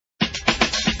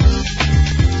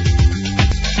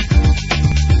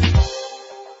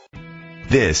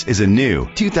This is a new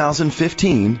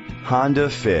 2015 Honda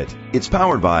Fit. It's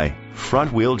powered by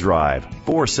front-wheel drive,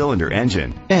 4-cylinder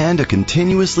engine, and a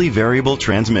continuously variable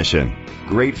transmission.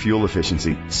 Great fuel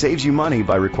efficiency saves you money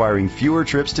by requiring fewer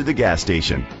trips to the gas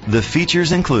station. The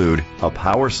features include a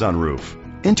power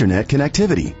sunroof, internet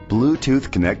connectivity, Bluetooth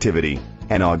connectivity,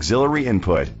 an auxiliary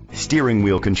input, steering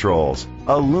wheel controls,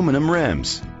 aluminum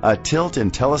rims, a tilt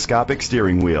and telescopic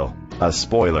steering wheel, a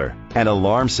spoiler, an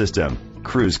alarm system,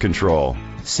 cruise control.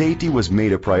 Safety was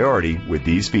made a priority with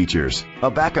these features: a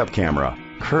backup camera,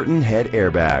 curtain head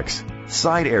airbags,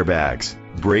 side airbags,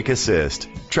 brake assist,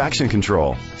 traction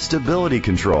control, stability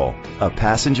control, a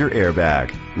passenger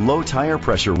airbag, low tire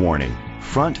pressure warning,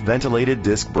 front ventilated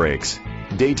disc brakes,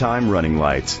 daytime running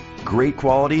lights. Great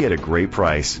quality at a great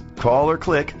price. Call or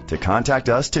click to contact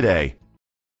us today.